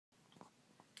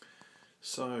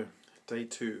So, day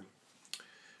two.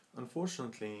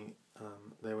 Unfortunately,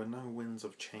 there were no winds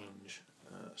of change,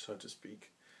 so to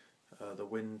speak. The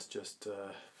wind just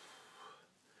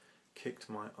kicked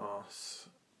my arse.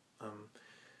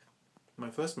 My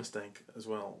first mistake as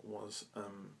well was I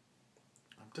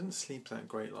didn't sleep that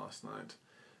great last night,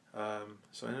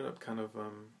 so I ended up kind of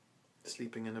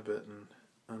sleeping in a bit and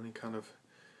only kind of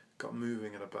got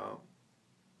moving at about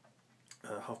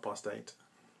 8:30.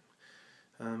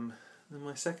 And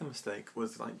my second mistake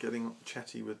was like getting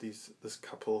chatty with this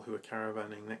couple who were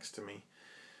caravanning next to me.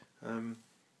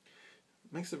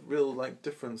 Makes a real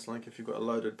difference. Like if you've got a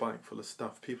loaded bike full of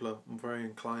stuff, people are very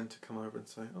inclined to come over and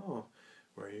say, "Oh,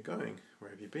 where are you going?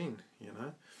 Where have you been?" You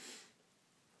know.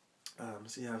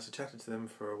 So I chatted to them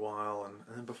for a while, and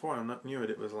then before I knew it,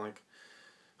 it was like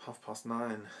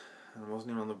 9:30, and I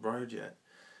wasn't even on the road yet.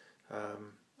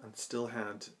 And still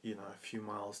had a few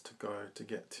miles to go to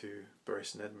get to Bury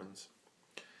St Edmunds.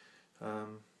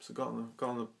 So got on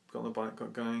the bike,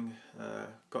 got going,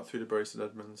 got through to Bury St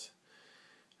Edmunds,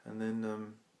 and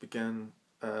then began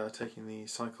taking the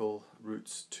cycle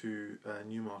routes to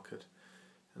Newmarket.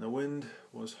 And the wind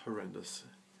was horrendous,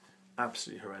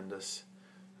 absolutely horrendous.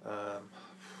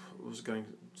 Was going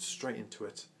straight into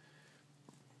it,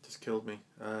 just killed me.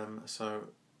 So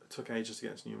it took ages to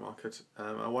get to Newmarket.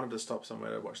 I wanted to stop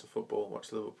somewhere to watch the football, watch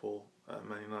the Liverpool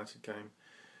Man United game.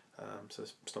 So I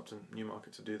stopped in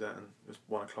Newmarket to do that, and it was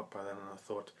 1 o'clock by then, and I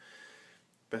thought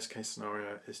best case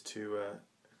scenario is to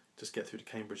just get through to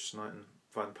Cambridge tonight and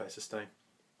find a place to stay.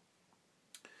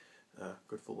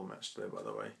 Good football match today, by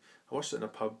the way. I watched it in a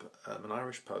pub, an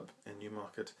Irish pub in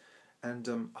Newmarket, and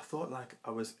I thought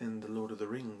I was in the Lord of the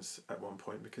Rings at one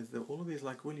point, because there were all of these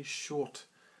really short,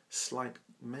 slight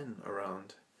men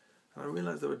around, and I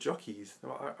realised they were jockeys. They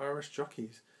were Irish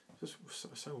jockeys. It was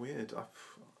so weird.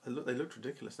 They looked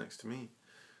ridiculous next to me.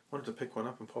 I wanted to pick one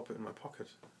up and pop it in my pocket,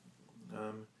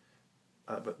 but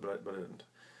I didn't.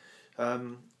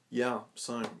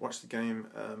 So watched the game,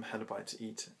 had a bite to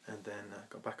eat, and then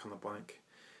got back on the bike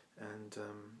and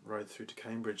rode through to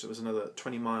Cambridge. There was another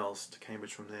 20 miles to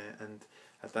Cambridge from there, and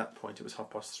at that point it was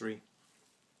 3:30.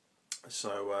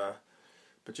 So, I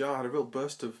had a real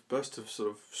burst of sort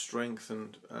of strength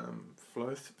and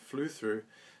flew through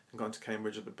and got to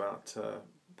Cambridge at about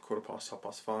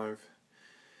 5:15.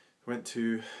 Went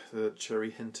to the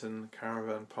Cherry Hinton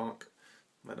Caravan Park.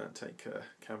 They don't take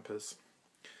campers.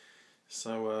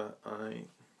 So I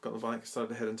got the bike, started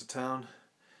to head into town,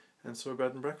 and saw a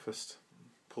bed and breakfast.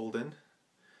 Pulled in,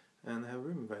 and they have a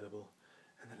room available.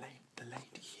 And the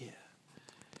lady here,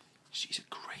 she's a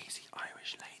crazy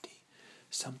Irish lady.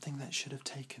 Something that should have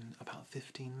taken about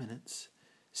 15 minutes,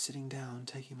 sitting down,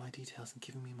 taking my details and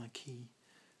giving me my key,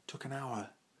 took an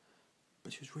hour.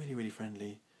 But she was really, really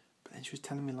friendly. But then she was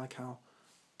telling me how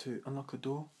to unlock the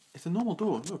door. It's a normal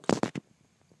door, look.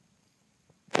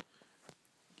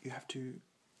 You have to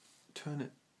turn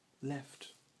it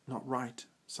left, not right.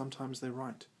 Sometimes they're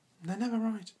right. They're never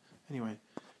right. Anyway,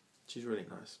 she's really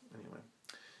nice. Anyway,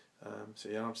 I've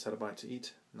just had a bite to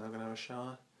eat. Now I'm going to have a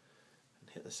shower and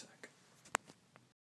hit the sack.